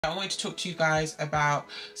I wanted to talk to you guys about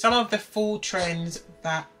some of the fall trends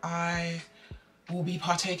that I will be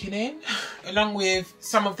partaking in, along with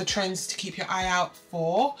some of the trends to keep your eye out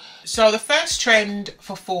for. So the first trend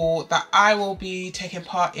for fall that I will be taking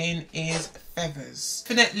part in is feathers.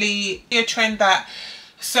 Definitely a trend that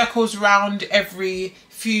circles around every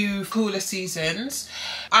few cooler seasons.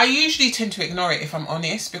 I usually tend to ignore it, if I'm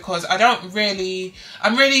honest, because I'm really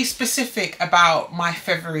specific about my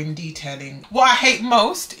feathering detailing. What I hate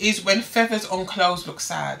most is when feathers on clothes look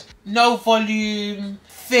sad. No volume,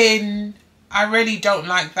 thin. I really don't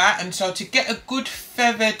like that. And so to get a good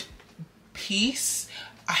feathered piece,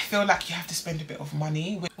 I feel like you have to spend a bit of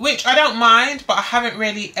money, which I don't mind, but I haven't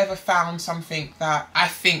really ever found something that I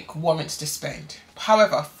think warrants to spend.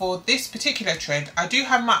 However, for this particular trend, I do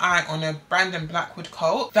have my eye on a Brandon Blackwood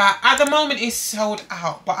coat that at the moment is sold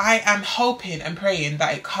out, but I am hoping and praying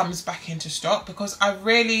that it comes back into stock because I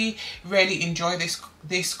really enjoy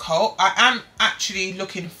this coat. I am actually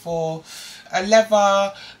looking for a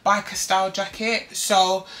leather biker style jacket.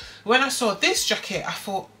 So when I saw this jacket, I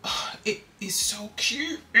thought, oh, it is so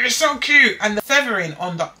cute. It's so cute. And the feathering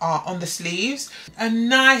on the sleeves, a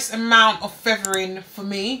nice amount of feathering for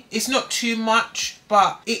me. It's not too much,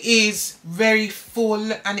 but it is very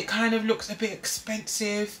full and it kind of looks a bit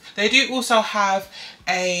expensive. They do also have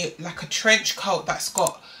like a trench coat that's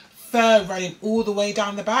got fur running all the way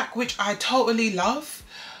down the back, which I totally love,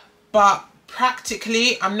 but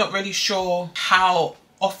practically I'm not really sure how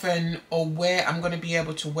often or where I'm going to be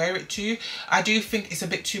able to wear it to. I do think it's a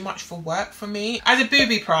bit too much for work for me. As a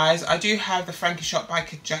booby prize, I do have the Frankie Shop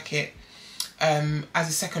biker jacket as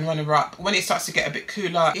a second runner-up. When it starts to get a bit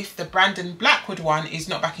cooler, if the Brandon Blackwood one is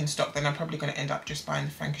not back in stock, then I'm probably going to end up just buying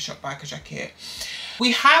the Frankie Shop biker jacket.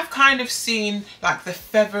 We have kind of seen like the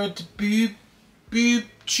feathered boob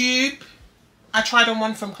tube. I tried on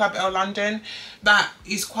one from Club L London that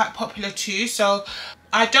is quite popular too. So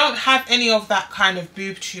I don't have any of that kind of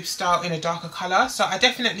boob tube style in a darker colour. So I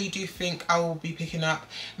definitely do think I will be picking up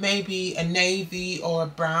maybe a navy or a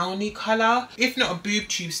brownie colour. If not a boob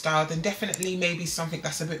tube style, then definitely maybe something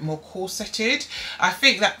that's a bit more corseted. I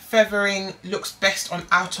think that feathering looks best on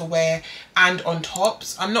outerwear and on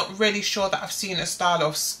tops. I'm not really sure that I've seen a style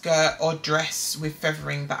of skirt or dress with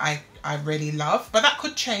feathering that I really love, but that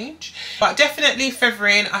could change. But definitely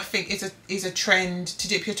feathering, I think, is a trend to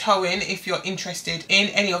dip your toe in if you're interested in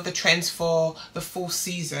any of the trends for the fall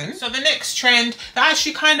season. So the next trend that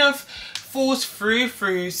actually kind of falls through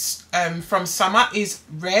from summer is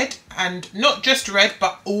red, and not just red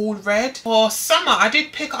but all red. For summer I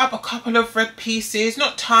did pick up a couple of red pieces,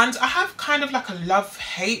 not tons. I have kind of like a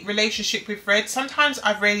love-hate relationship with red. Sometimes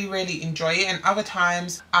I really enjoy it and other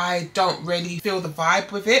times I don't really feel the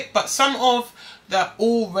vibe with it, but some of the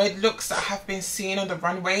all red looks that have been seen on the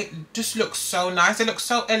runway just look so nice. They look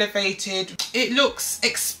so elevated. It looks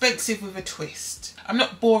expensive with a twist. I'm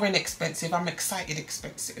not boring expensive, I'm excited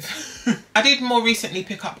expensive. I did more recently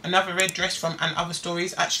pick up another red dress from And Other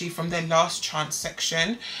Stories, actually from their Last Chance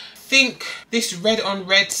section. I think this red on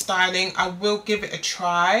red styling, I will give it a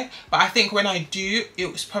try, but I think when I do,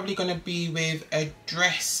 it was probably going to be with a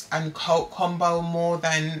dress and coat combo more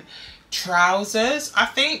than trousers. I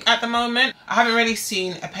think at the moment I haven't really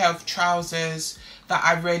seen a pair of trousers that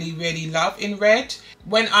I really love in red.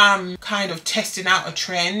 When I'm kind of testing out a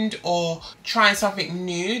trend or trying something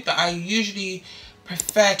new, that I usually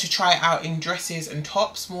prefer to try it out in dresses and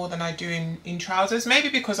tops more than I do in trousers. Maybe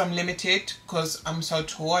because I'm limited, because I'm so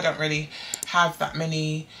tall, I don't really have that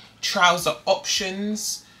many trouser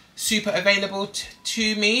options super available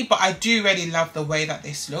to me, but I do really love the way that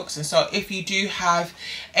this looks. And so if you do have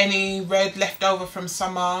any red left over from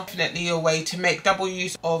summer, definitely a way to make double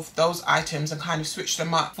use of those items and kind of switch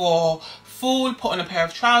them up for fall. Put on a pair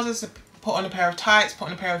of trousers, put on a pair of tights, put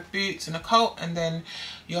on a pair of boots and a coat, and then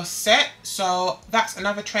you're set. So that's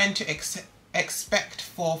another trend to expect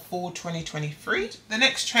for fall 2023. The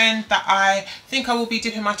next trend that I think I will be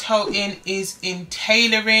dipping my toe in is in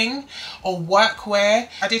tailoring or workwear.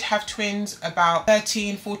 I did have twins about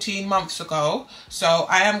 13-14 months ago, so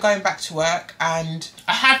I am going back to work and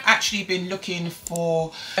I have actually been looking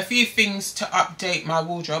for a few things to update my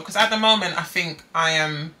wardrobe, because at the moment I think I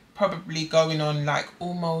am probably going on like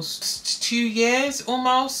almost 2 years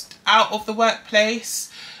almost out of the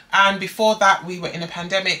workplace. And before that we were in a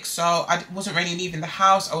pandemic, so I wasn't really leaving the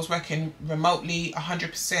house. I was working remotely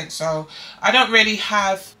 100%, so I don't really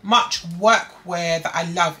have much workwear that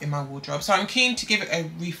I love in my wardrobe. So I'm keen to give it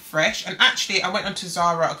a refresh. And actually I went onto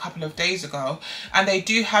Zara a couple of days ago and they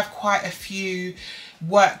do have quite a few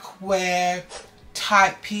workwear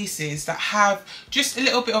type pieces that have just a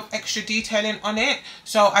little bit of extra detailing on it.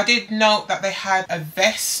 So I did note that they had a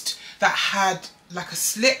vest that had like a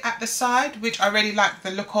slit at the side, which I really like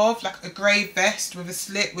the look of, like a grey vest with a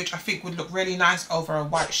slit, which I think would look really nice over a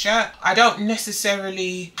white shirt. I don't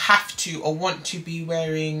necessarily have to or want to be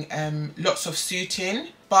wearing lots of suiting,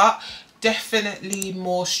 but definitely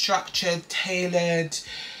more structured, tailored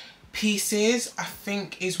pieces I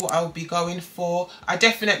think is what I'll be going for. I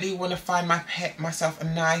definitely want to find myself a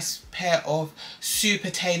nice pair of super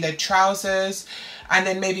tailored trousers, and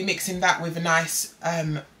then maybe mixing that with a nice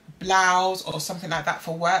blouse or something like that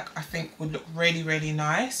for work. I think would look really, really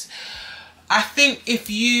nice. I think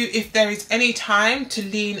if there is any time to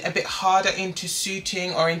lean a bit harder into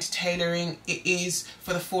suiting or into tailoring, it is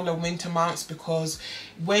for the fall and winter months, because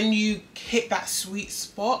when you hit that sweet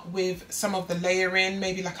spot with some of the layering,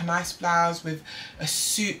 maybe like a nice blouse with a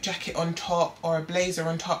suit jacket on top or a blazer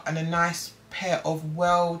on top and a nice pair of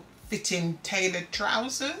well-fitting tailored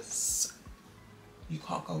trousers, you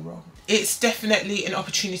can't go wrong. It's definitely an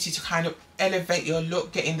opportunity to kind of elevate your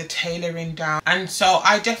look, getting the tailoring down. And so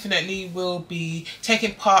I definitely will be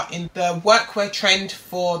taking part in the workwear trend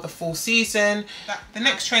for the fall season. The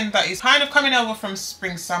next trend that is kind of coming over from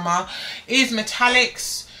spring summer is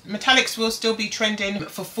metallics. Metallics will still be trending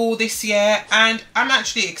for fall this year, and I'm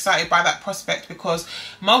actually excited by that prospect because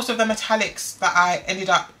most of the metallics that I ended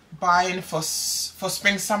up buying for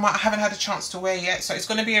spring summer I haven't had a chance to wear yet, so it's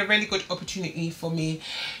going to be a really good opportunity for me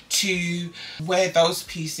to wear those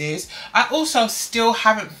pieces. I also still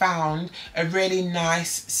haven't found a really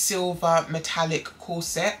nice silver metallic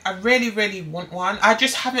corset. I really want one. I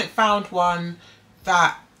just haven't found one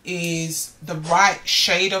that is the right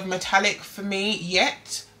shade of metallic for me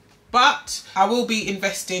yet, but I will be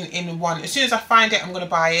investing in one. As soon as I find it, I'm going to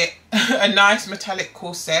buy it. A nice metallic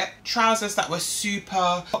corset. Trousers that were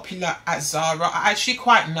super popular at Zara are actually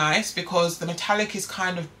quite nice because the metallic is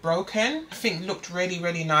kind of broken. I think looked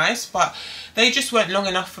really nice, but they just weren't long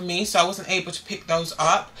enough for me, so I wasn't able to pick those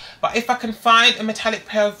up. But if I can find a metallic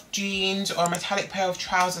pair of jeans or a metallic pair of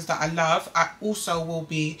trousers that I love, I also will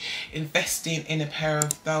be investing in a pair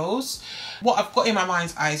of those. What I've got in my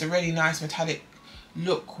mind's eye is a really nice metallic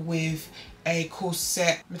look with a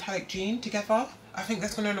corset metallic jean together. I think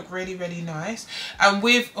that's going to look really nice, and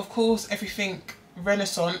with of course everything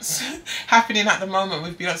Renaissance happening at the moment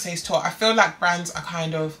with Beyonce's tour, I feel like brands are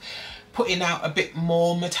kind of putting out a bit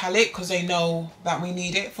more metallic because they know that we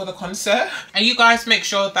need it for the concert. And you guys make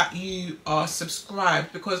sure that you are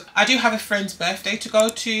subscribed, because I do have a friend's birthday to go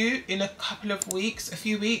to in a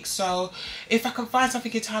few weeks, so if I can find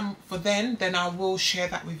something in time for then I will share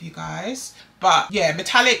that with you guys. But yeah,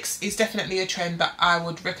 metallics is definitely a trend that I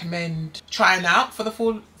would recommend trying out for the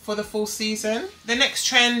fall season. The next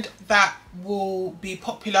trend that will be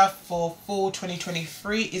popular for fall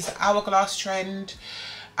 2023 is the hourglass trend.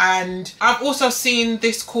 And I've also seen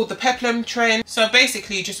this called the peplum trend. So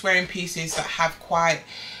basically just wearing pieces that have quite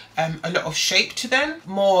a lot of shape to them,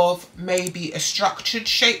 more of maybe a structured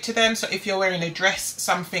shape to them. So if you're wearing a dress,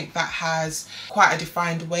 something that has quite a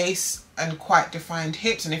defined waist and quite defined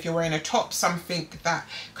hips, and if you're wearing a top, something that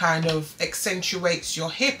kind of accentuates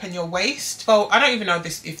your hip and your waist. Well, I don't even know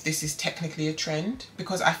if this is technically a trend,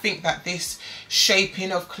 because I think that this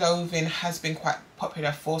shaping of clothing has been quite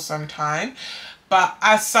popular for some time. But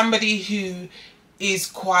as somebody who is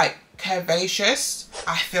quite curvaceous,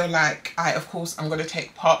 I feel like of course I'm going to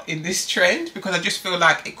take part in this trend, because I just feel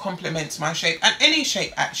like it complements my shape, and any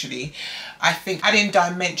shape actually. I think adding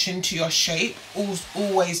dimension to your shape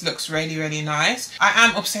always looks really nice. I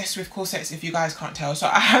am obsessed with corsets, if you guys can't tell, so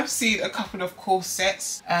I have seen a couple of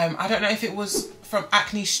corsets. I don't know if it was from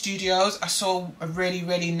Acne Studios. I saw a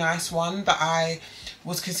really nice one that I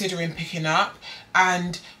was considering picking up,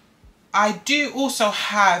 and I do also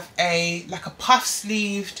have like a puff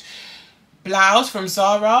sleeved blouse from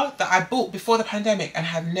Zara that I bought before the pandemic and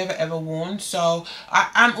have never ever worn. So I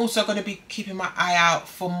am also going to be keeping my eye out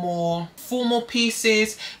for more formal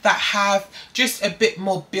pieces that have just a bit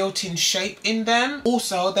more built-in shape in them.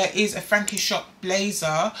 Also, there is a Frankie Shop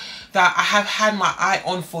blazer that I have had my eye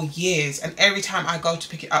on for years, and every time I go to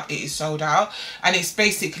pick it up it is sold out, and it's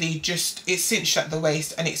basically just, it's cinched at the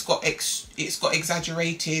waist, and it's got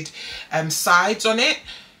exaggerated sides on it.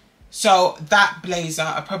 So that blazer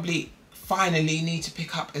I probably finally need to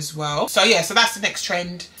pick up as well. So yeah, so that's the next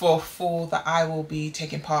trend for fall that I will be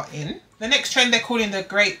taking part in. The next trend they're calling the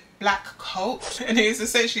Great Black Coat, and it is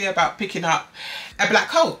essentially about picking up a black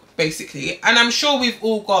coat basically. And I'm sure we've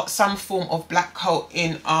all got some form of black coat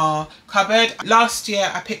in our cupboard. Last year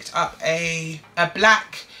I picked up a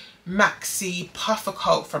black maxi puffer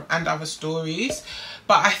coat from And Other Stories.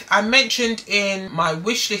 But I mentioned in my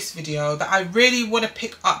wish list video that I really want to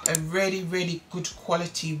pick up a really good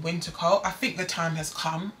quality winter coat. I think the time has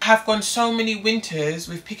come. I have gone so many winters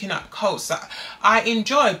with picking up coats that I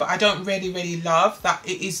enjoy, but I don't really love. That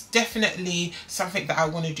it is definitely something that I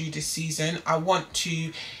want to do this season. I want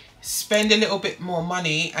to spend a little bit more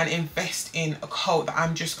money and invest in a coat that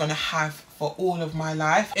I'm just going to have for all of my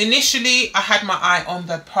life. Initially, I had my eye on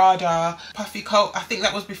the Prada puffy coat. I think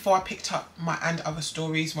that was before I picked up my And Other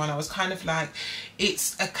Stories one. I was kind of like,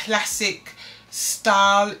 it's a classic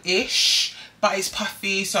style-ish, but it's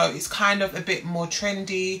puffy, so it's kind of a bit more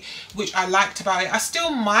trendy, which I liked about it. I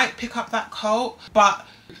still might pick up that coat, but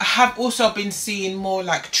I have also been seeing more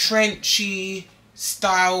like trenchy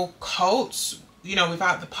style coats, you know,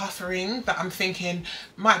 without the puffering, that I'm thinking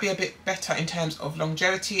might be a bit better in terms of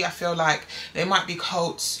longevity. I feel like there might be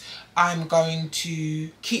coats I'm going to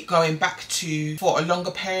keep going back to for a longer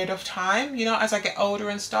period of time, you know, as I get older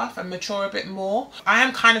and stuff and mature a bit more. I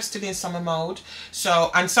am kind of still in summer mode, so,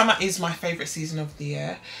 and summer is my favourite season of the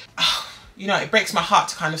year. You know, it breaks my heart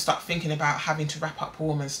to kind of start thinking about having to wrap up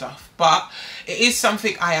warm and stuff, but it is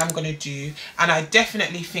something I am going to do, and I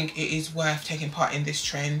definitely think it is worth taking part in this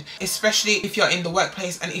trend, especially if you're in the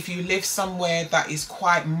workplace and if you live somewhere that is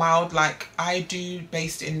quite mild like I do,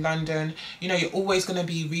 based in London. You know, you're always going to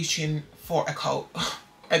be reaching for a coat.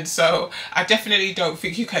 And so I definitely don't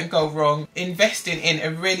think you can go wrong investing in a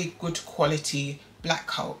really good quality black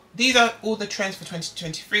coat. These are all the trends for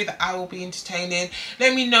 2023 that I will be entertaining.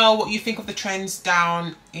 Let me know what you think of the trends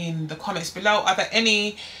down in the comments below. Are there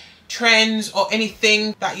any trends or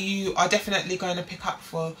anything that you are definitely going to pick up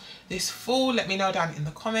for this fall? Let me know down in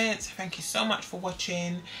the comments. Thank you so much for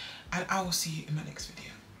watching, and I will see you in my next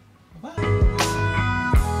video. Bye.